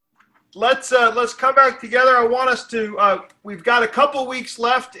Let's come back together. I want us to. We've got a couple weeks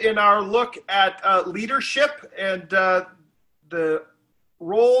left in our look at leadership and the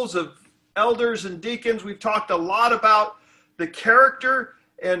roles of elders and deacons. We've talked a lot about the character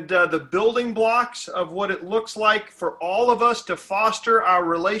and the building blocks of what it looks like for all of us to foster our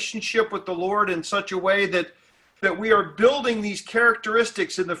relationship with the Lord in such a way that we are building these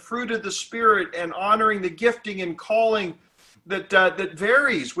characteristics in the fruit of the Spirit and honoring the gifting and calling that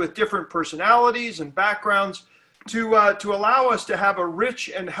varies with different personalities and backgrounds to allow us to have a rich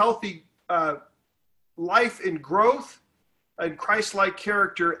and healthy life in growth and Christ-like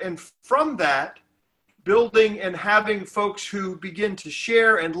character. And from that, building and having folks who begin to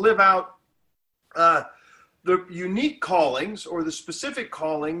share and live out the unique callings or the specific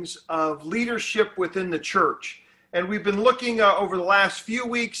callings of leadership within the church. And we've been looking over the last few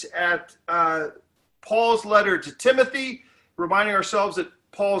weeks at Paul's letter to Timothy, reminding ourselves that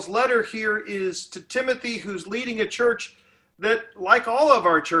Paul's letter here is to Timothy, who's leading a church that, like all of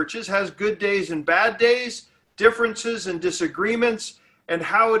our churches, has good days and bad days, differences and disagreements, and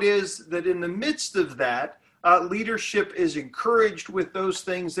how it is that in the midst of that, leadership is encouraged with those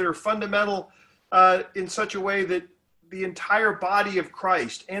things that are fundamental in such a way that the entire body of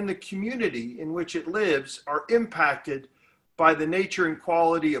Christ and the community in which it lives are impacted by the nature and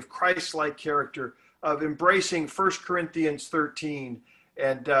quality of Christ-like character, of embracing 1 Corinthians 13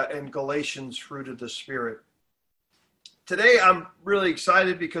 and Galatians fruit of the Spirit. Today, I'm really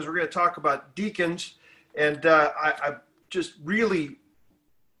excited because we're going to talk about deacons, and I just really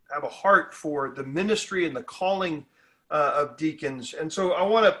have a heart for the ministry and the calling of deacons. And so I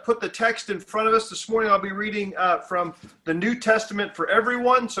want to put the text in front of us. This morning, I'll be reading from the New Testament for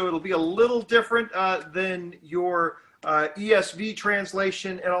everyone, so it'll be a little different than your ESV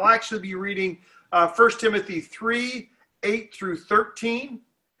translation, and I'll actually be reading 1 Timothy 3, 8 through 13,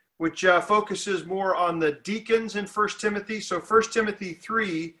 which focuses more on the deacons in 1 Timothy. So 1 Timothy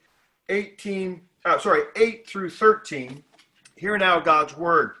 3, 8 through 13. Hear now God's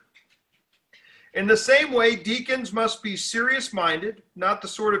word. In the same way, deacons must be serious-minded, not the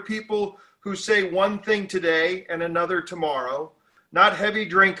sort of people who say one thing today and another tomorrow, not heavy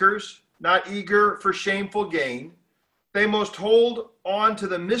drinkers, not eager for shameful gain. They must hold on to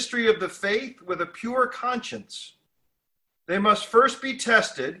the mystery of the faith with a pure conscience. They must first be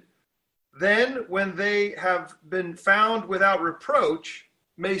tested, then, when they have been found without reproach,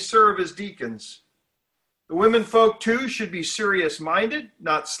 may serve as deacons. The women folk, too, should be serious-minded,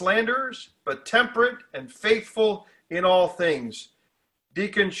 not slanderers, but temperate and faithful in all things.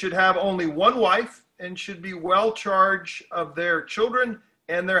 Deacons should have only one wife and should be well charged of their children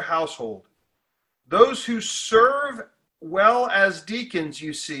and their household. Those who serve well as deacons,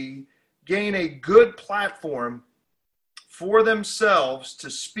 you see, gain a good platform for themselves to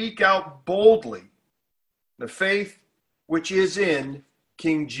speak out boldly the faith which is in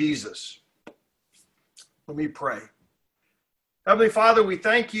King Jesus. Let me pray. Heavenly Father, we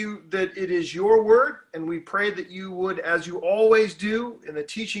thank you that it is your word, and we pray that you would, as you always do in the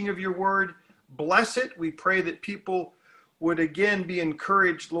teaching of your word, bless it. We pray that people would again be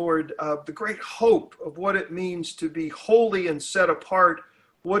encouraged, Lord, of the great hope of what it means to be holy and set apart,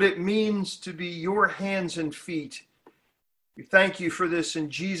 what it means to be your hands and feet. We thank you for this in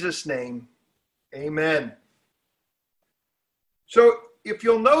Jesus' name. Amen. So if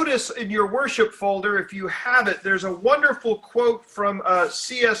you'll notice in your worship folder, if you have it, there's a wonderful quote from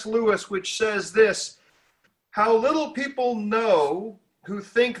C.S. Lewis, which says this: "How little people know who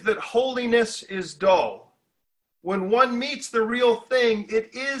think that holiness is dull. When one meets the real thing, it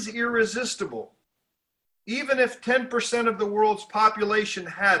is irresistible. Even if 10% of the world's population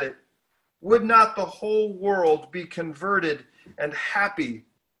had it, would not the whole world be converted and happy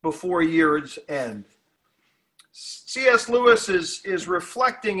before year's end?" C.S. Lewis is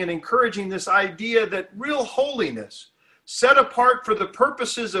reflecting and encouraging this idea that real holiness, set apart for the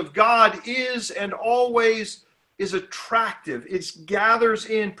purposes of God, is and always is attractive. It gathers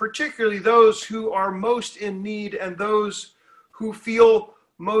in particularly those who are most in need and those who feel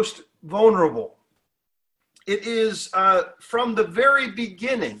most vulnerable. It is from the very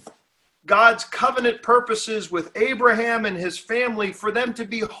beginning God's covenant purposes with Abraham and his family for them to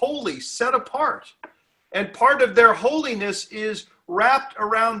be holy, set apart. And part of their holiness is wrapped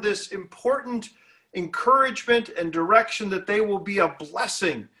around this important encouragement and direction that they will be a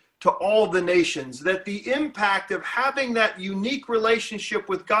blessing to all the nations, that the impact of having that unique relationship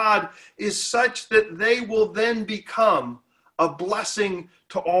with God is such that they will then become a blessing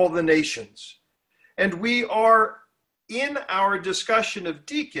to all the nations. And we are, in our discussion of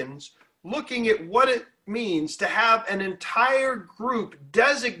deacons, looking at what it means to have an entire group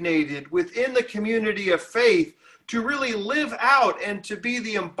designated within the community of faith to really live out and to be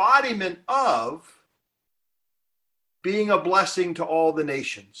the embodiment of being a blessing to all the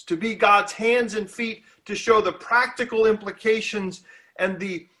nations, to be God's hands and feet, to show the practical implications and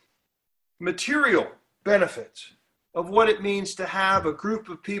the material benefits of what it means to have a group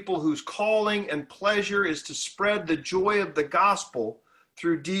of people whose calling and pleasure is to spread the joy of the gospel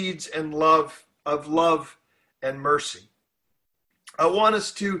through deeds and love and mercy. I want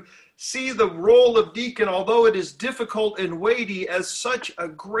us to see the role of deacon, although it is difficult and weighty, as such a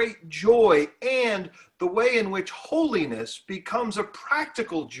great joy, and the way in which holiness becomes a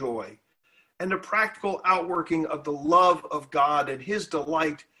practical joy and a practical outworking of the love of God and his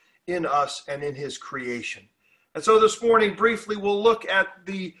delight in us and in his creation. And so this morning, briefly, we'll look at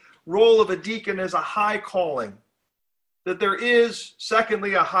the role of a deacon as a high calling, that there is,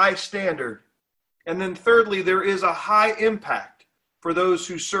 secondly, a high standard, and then thirdly, there is a high impact for those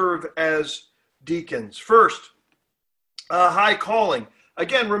who serve as deacons. First, a high calling.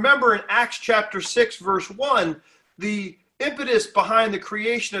 Again, remember in Acts chapter 6, verse 1, the impetus behind the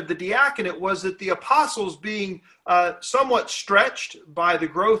creation of the diaconate was that the apostles, being somewhat stretched by the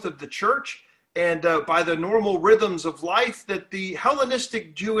growth of the church and by the normal rhythms of life, that the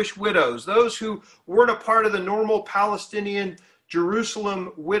Hellenistic Jewish widows, those who weren't a part of the normal Palestinian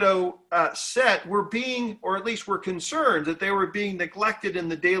Jerusalem widow set, were being, or at least were concerned that they were being neglected in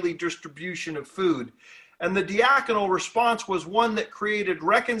the daily distribution of food. And the diaconal response was one that created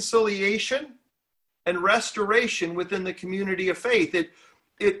reconciliation and restoration within the community of faith.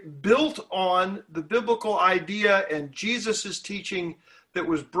 It built on the biblical idea and Jesus's teaching that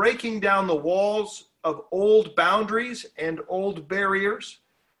was breaking down the walls of old boundaries and old barriers,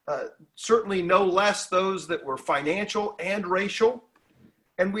 certainly no less those that were financial and racial.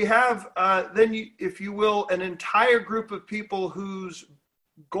 And we have if you will, an entire group of people whose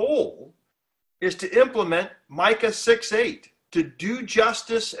goal is to implement Micah 6:8, to do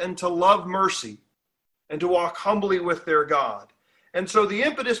justice and to love mercy and to walk humbly with their God. And so the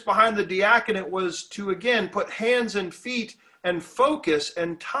impetus behind the diaconate was to, again, put hands and feet and focus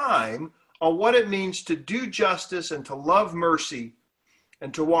and time on what it means to do justice and to love mercy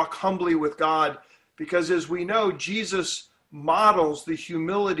and to walk humbly with God. Because as we know, Jesus models the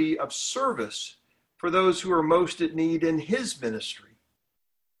humility of service for those who are most at need in his ministry,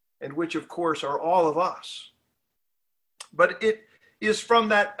 and which, of course, are all of us. But it is from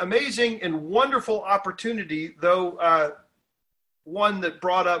that amazing and wonderful opportunity, though one that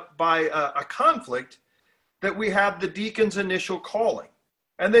brought up by a conflict, that we have the deacon's initial calling.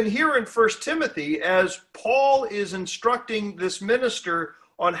 And then here in 1 Timothy, as Paul is instructing this minister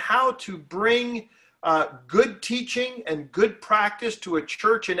on how to bring good teaching and good practice to a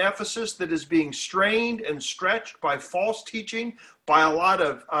church in Ephesus that is being strained and stretched by false teaching, by a lot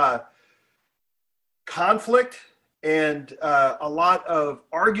of conflict and a lot of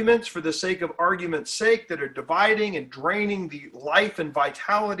arguments for the sake of argument's sake that are dividing and draining the life and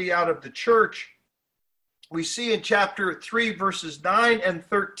vitality out of the church. We see in chapter 3, verses 9 and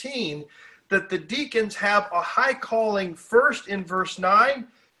 13, that the deacons have a high calling, first in verse 9,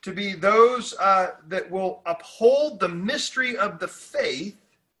 to be those that will uphold the mystery of the faith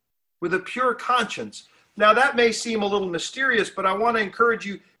with a pure conscience. Now, that may seem a little mysterious, but I want to encourage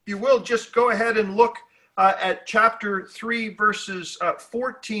you, if you will, just go ahead and look at chapter 3, verses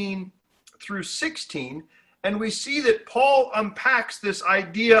 14 through 16, and we see that Paul unpacks this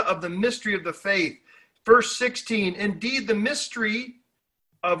idea of the mystery of the faith. Verse 16, indeed, the mystery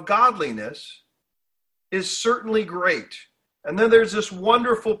of godliness is certainly great. And then there's this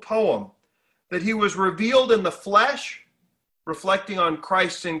wonderful poem that he was revealed in the flesh, reflecting on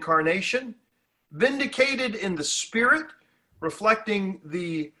Christ's incarnation, vindicated in the spirit, reflecting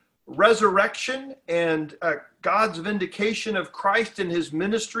the resurrection and God's vindication of Christ in his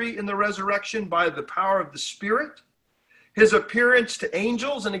ministry in the resurrection by the power of the Spirit. His appearance to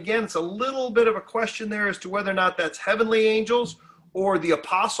angels, and again, it's a little bit of a question there as to whether or not that's heavenly angels or the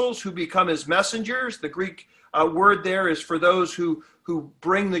apostles who become his messengers. The Greek word there is for those who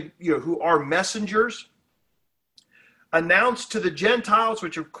bring who are messengers. Announced to the Gentiles,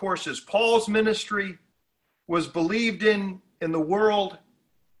 which of course is Paul's ministry, was believed in the world,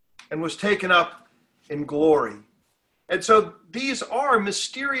 and was taken up in glory. And so these are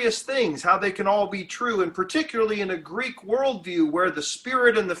mysterious things, how they can all be true, and particularly in a Greek worldview where the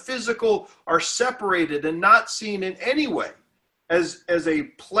spirit and the physical are separated and not seen in any way as a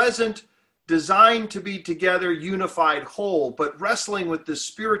pleasant, designed to be together, unified whole, but wrestling with this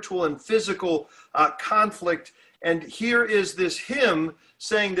spiritual and physical conflict And here is this hymn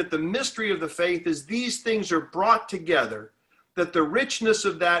saying that the mystery of the faith is these things are brought together, that the richness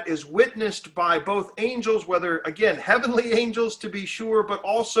of that is witnessed by both angels, whether, again, heavenly angels to be sure, but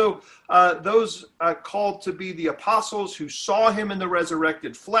also those called to be the apostles who saw him in the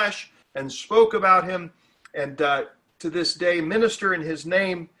resurrected flesh and spoke about him, and to this day minister in his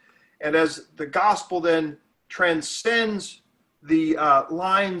name. And as the gospel then transcends the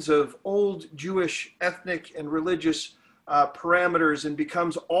lines of old Jewish ethnic and religious parameters and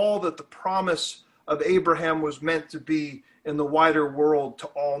becomes all that the promise of Abraham was meant to be in the wider world to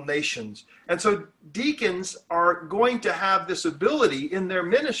all nations. And so deacons are going to have this ability in their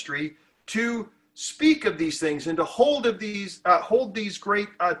ministry to speak of these things and to hold these great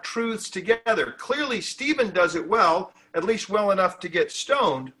truths together. Clearly, Stephen does it well, at least well enough to get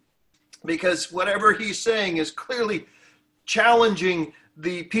stoned, because whatever he's saying is clearly challenging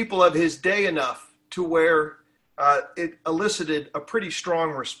the people of his day enough to where it elicited a pretty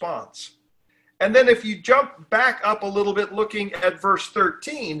strong response. And then if you jump back up a little bit looking at verse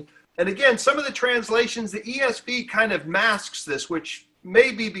 13, and again, some of the translations, the ESV kind of masks this, which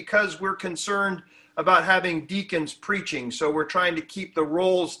may be because we're concerned about having deacons preaching, so we're trying to keep the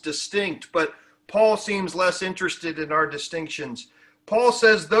roles distinct, but Paul seems less interested in our distinctions. Paul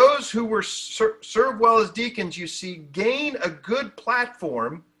says, those who were serve well as deacons, you see, gain a good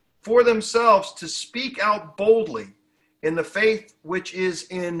platform for themselves to speak out boldly in the faith which is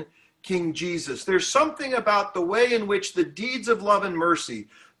in King Jesus. There's something about the way in which the deeds of love and mercy,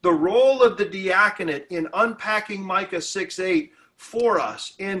 the role of the diaconate in unpacking Micah 6:8 for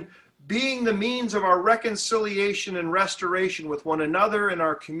us, in being the means of our reconciliation and restoration with one another in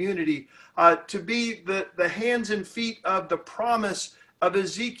our community, to be the hands and feet of the promise of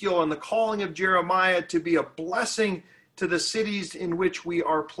Ezekiel and the calling of Jeremiah to be a blessing to the cities in which we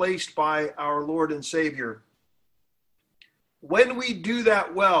are placed by our Lord and Savior. When we do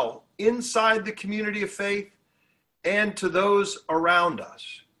that well inside the community of faith and to those around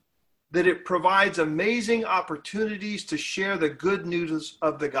us, that it provides amazing opportunities to share the good news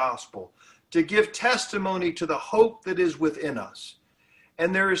of the gospel, to give testimony to the hope that is within us.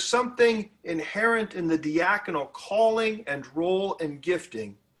 And there is something inherent in the diaconal calling and role and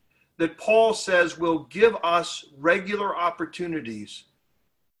gifting that Paul says will give us regular opportunities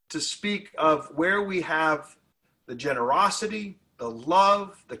to speak of where we have the generosity, the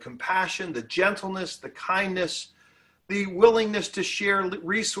love, the compassion, the gentleness, the kindness, the willingness to share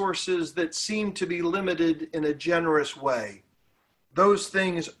resources that seem to be limited in a generous way. Those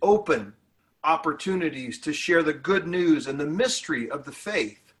things open opportunities to share the good news and the mystery of the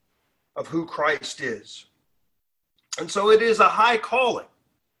faith of who Christ is. And so it is a high calling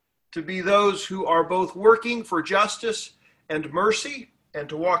to be those who are both working for justice and mercy and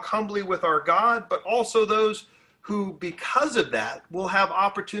to walk humbly with our God, but also those who, because of that, will have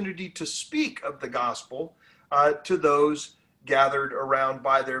opportunity to speak of the gospel to those gathered around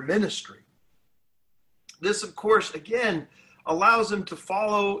by their ministry. This, of course, again, allows them to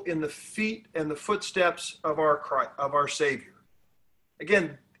follow in the feet and the footsteps of our Savior.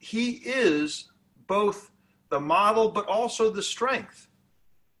 Again, he is both the model, but also the strength.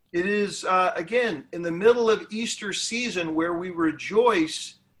 It is, again, in the middle of Easter season where we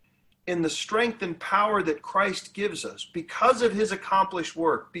rejoice in the strength and power that Christ gives us because of his accomplished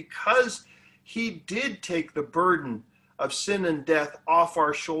work, because he did take the burden of sin and death off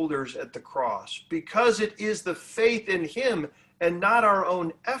our shoulders at the cross, because it is the faith in him and not our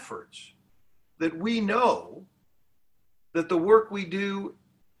own efforts that we know that the work we do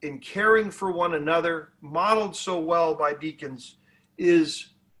in caring for one another, modeled so well by deacons, is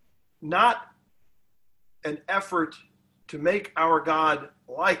not an effort to make our God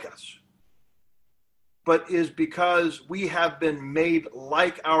like us, but is because we have been made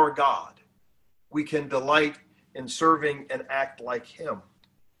like our God. We can delight in serving and act like him.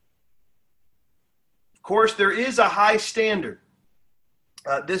 Of course, there is a high standard.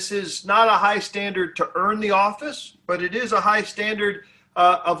 This is not a high standard to earn the office, but it is a high standard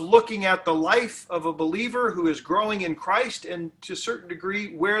of looking at the life of a believer who is growing in Christ and to a certain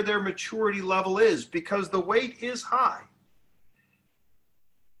degree where their maturity level is, because the weight is high.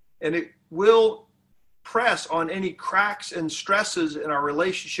 And it will press on any cracks and stresses in our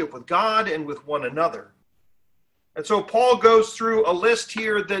relationship with God and with one another. And so Paul goes through a list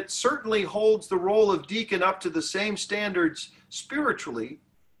here that certainly holds the role of deacon up to the same standards spiritually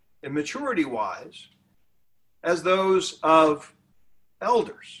and maturity-wise as those of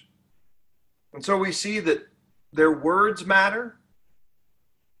elders. And so we see that their words matter.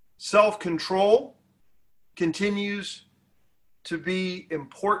 Self-control continues to be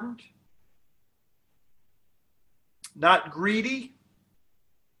important. not greedy.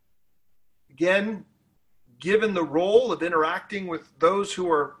 Again, given the role of interacting with those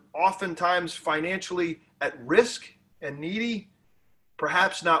who are oftentimes financially at risk and needy,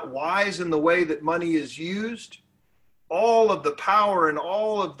 perhaps not wise in the way that money is used, all of the power and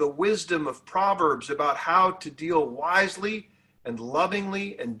all of the wisdom of Proverbs about how to deal wisely and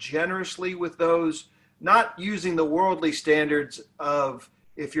lovingly and generously with those, not using the worldly standards of,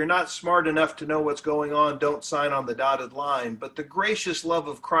 if you're not smart enough to know what's going on, don't sign on the dotted line, but the gracious love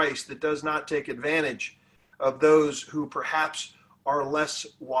of Christ that does not take advantage of those who perhaps are less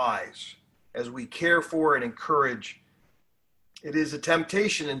wise as we care for and encourage. It is a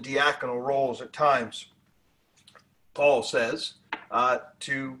temptation in diaconal roles at times, Paul says,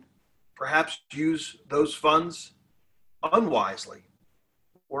 to perhaps use those funds unwisely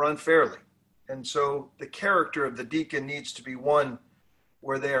or unfairly. And so the character of the deacon needs to be one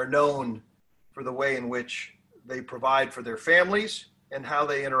where they are known for the way in which they provide for their families and how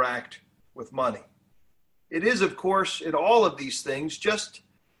they interact with money. It is, of course, in all of these things, just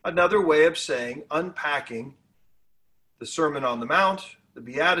another way of saying, unpacking the Sermon on the Mount, the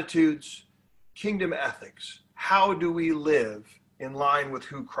Beatitudes, kingdom ethics. How do we live in line with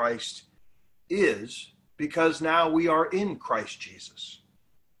who Christ is? Because now we are in Christ Jesus.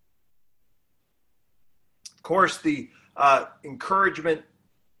 Of course, the encouragement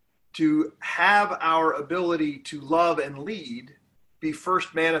to have our ability to love and lead be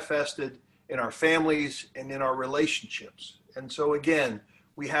first manifested in our families and in our relationships. And so again,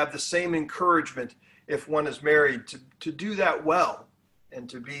 we have the same encouragement if one is married to do that well and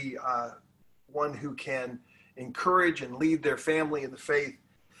to be one who can encourage and lead their family in the faith.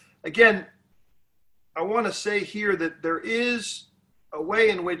 Again, I want to say here that there is a way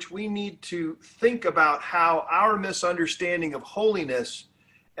in which we need to think about how our misunderstanding of holiness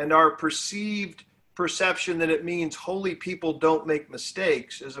and our perceived perception that it means holy people don't make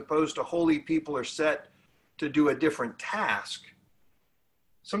mistakes, as opposed to holy people are set to do a different task.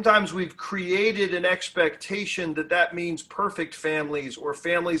 Sometimes we've created an expectation that that means perfect families, or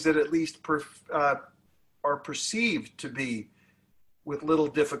families that at least are perceived to be with little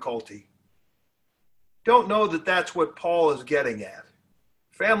difficulty. Don't know that that's what Paul is getting at.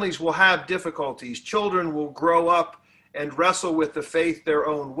 Families will have difficulties. Children will grow up and wrestle with the faith their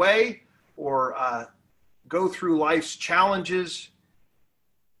own way, or go through life's challenges.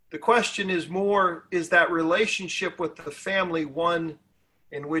 The question is more, is that relationship with the family one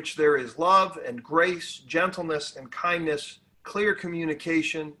in which there is love and grace, gentleness and kindness, clear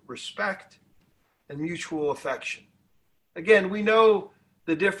communication, respect, and mutual affection? Again, we know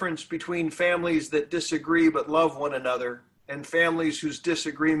the difference between families that disagree but love one another and families whose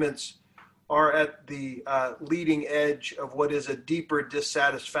disagreements are at the leading edge of what is a deeper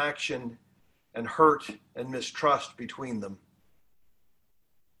dissatisfaction and hurt and mistrust between them.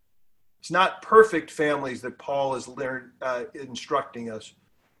 It's not perfect families that Paul is instructing us,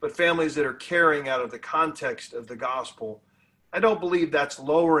 but families that are caring out of the context of the gospel. I don't believe that's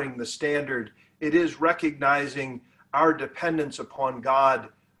lowering the standard. It is recognizing our dependence upon God.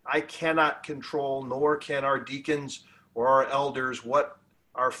 I cannot control, nor can our deacons or our elders, what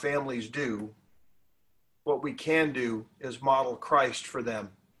our families do. What we can do is model Christ for them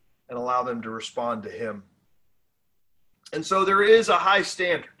and allow them to respond to him. And so there is a high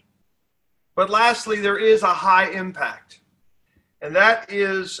standard. But lastly, there is a high impact. And that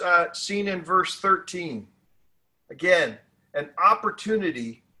is seen in verse 13. Again, an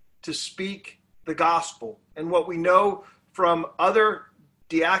opportunity to speak the gospel. And what we know from other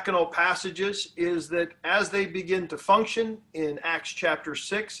diaconal passages is that as they begin to function in Acts chapter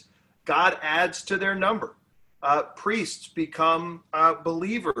 6, God adds to their number. Priests become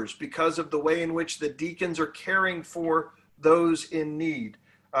believers because of the way in which the deacons are caring for those in need.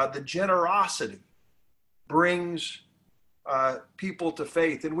 The generosity brings people to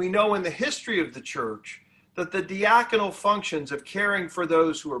faith. And we know in the history of the church that the diaconal functions of caring for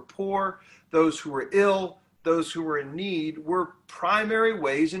those who are poor, those who are ill, those who were in need, were primary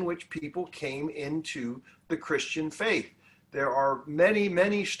ways in which people came into the Christian faith. There are many,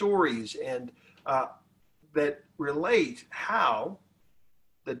 many stories and that relate how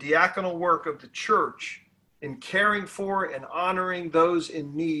the diaconal work of the church in caring for and honoring those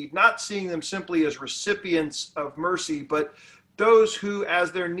in need, not seeing them simply as recipients of mercy, but those who,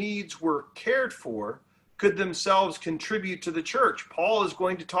 as their needs were cared for, could themselves contribute to the church. Paul is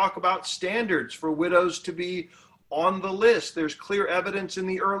going to talk about standards for widows to be on the list. There's clear evidence in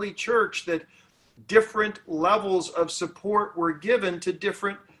the early church that different levels of support were given to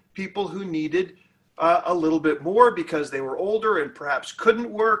different people who needed a little bit more because they were older and perhaps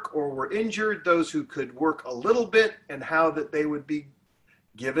couldn't work or were injured, those who could work a little bit, and how that they would be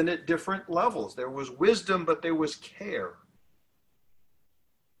given at different levels. There was wisdom, but there was care.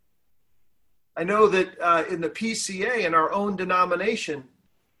 I know that in the PCA, in our own denomination,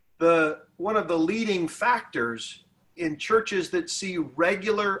 one of the leading factors in churches that see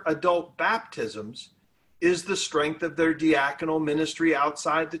regular adult baptisms is the strength of their diaconal ministry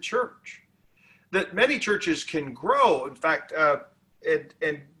outside the church. That many churches can grow, in fact,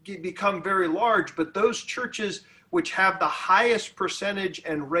 and become very large, but those churches which have the highest percentage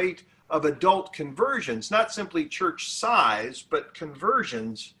and rate of adult conversions, not simply church size, but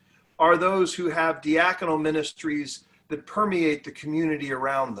conversions, are those who have diaconal ministries that permeate the community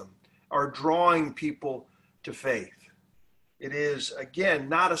around them, are drawing people to faith. It is, again,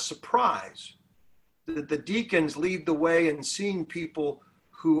 not a surprise that the deacons lead the way in seeing people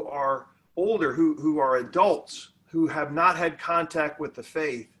who are older, who are adults, who have not had contact with the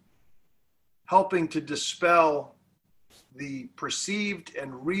faith, helping to dispel the perceived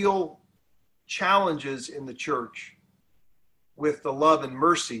and real challenges in the church with the love and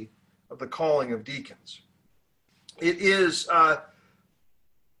mercy of the calling of deacons. It is the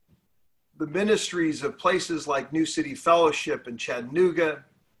ministries of places like New City Fellowship in Chattanooga,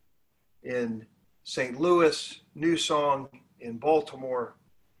 in St. Louis, New Song, in Baltimore,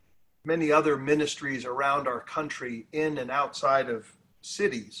 many other ministries around our country in and outside of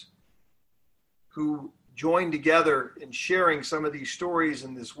cities who join together in sharing some of these stories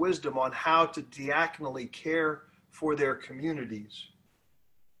and this wisdom on how to diaconally care for their communities.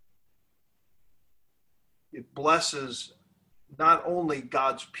 It blesses not only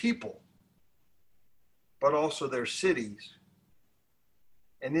God's people, but also their cities.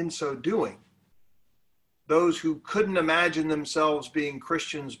 And in so doing, those who couldn't imagine themselves being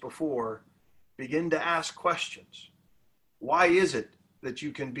Christians before begin to ask questions. Why is it that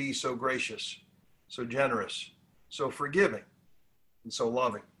you can be so gracious, so generous, so forgiving, and so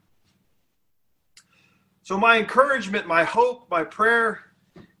loving? So my encouragement, my hope, my prayer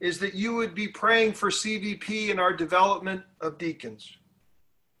is that you would be praying for CVP and our development of deacons.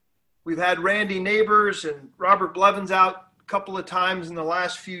 We've had Randy Neighbors and Robert Blevins out a couple of times in the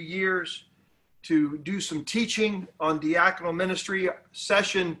last few years to do some teaching on diaconal ministry.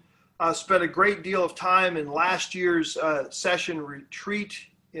 Session spent a great deal of time in last year's session retreat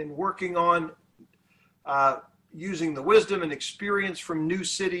in working on using the wisdom and experience from New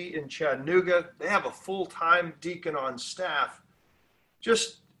City in Chattanooga. They have a full-time deacon on staff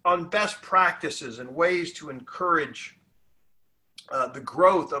just on best practices and ways to encourage the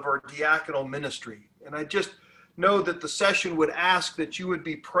growth of our diaconal ministry. And I just know that the session would ask that you would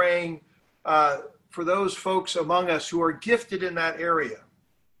be praying for those folks among us who are gifted in that area,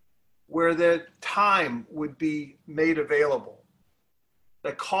 where the time would be made available,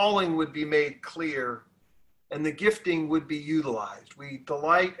 the calling would be made clear, and the gifting would be utilized. We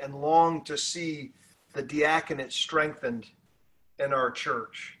delight and long to see the diaconate strengthened in our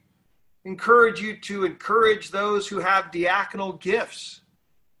church. Encourage you to encourage those who have diaconal gifts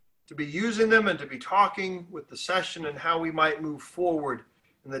to be using them and to be talking with the session and how we might move forward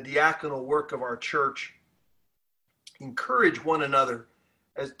in the diaconal work of our church. Encourage one another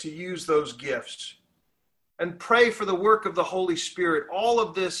as to use those gifts and pray for the work of the Holy Spirit. All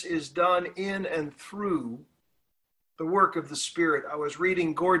of this is done in and through the work of the Spirit. I was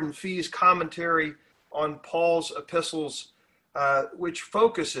reading Gordon Fee's commentary on Paul's epistles, which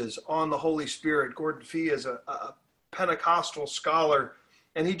focuses on the Holy Spirit. Gordon Fee is a Pentecostal scholar,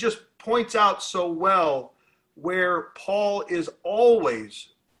 and he just points out so well where Paul is always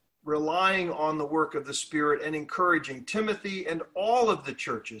relying on the work of the Spirit and encouraging Timothy and all of the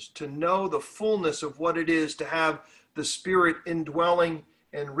churches to know the fullness of what it is to have the Spirit indwelling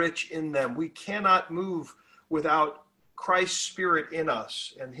and rich in them. We cannot move without Christ's Spirit in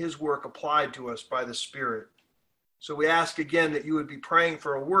us and his work applied to us by the Spirit. So we ask again that you would be praying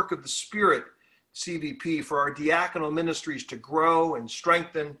for a work of the Spirit, CVP, for our diaconal ministries to grow and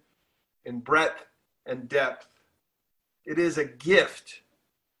strengthen in breadth and depth. It is a gift,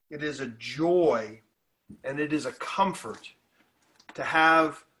 it is a joy, and it is a comfort to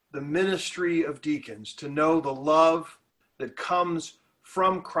have the ministry of deacons, to know the love that comes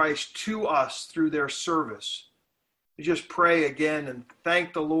from Christ to us through their service. We just pray again and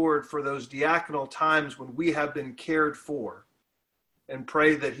thank the Lord for those diaconal times when we have been cared for, and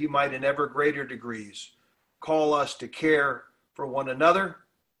pray that he might in ever greater degrees call us to care for one another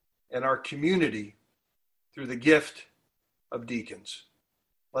and our community through the gift of deacons.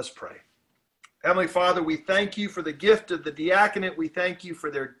 Let's pray. Heavenly Father, we thank you for the gift of the diaconate. We thank you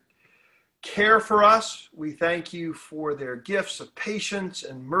for their care for us. We thank you for their gifts of patience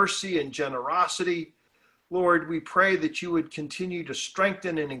and mercy and generosity. Lord, we pray that you would continue to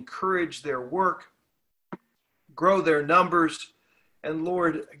strengthen and encourage their work, grow their numbers, and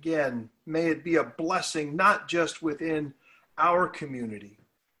Lord, again, may it be a blessing, not just within our community,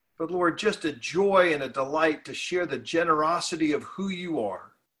 but Lord, just a joy and a delight to share the generosity of who you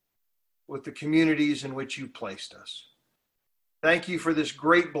are with the communities in which you placed us. Thank you for this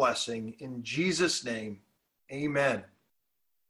great blessing. In Jesus' name, amen.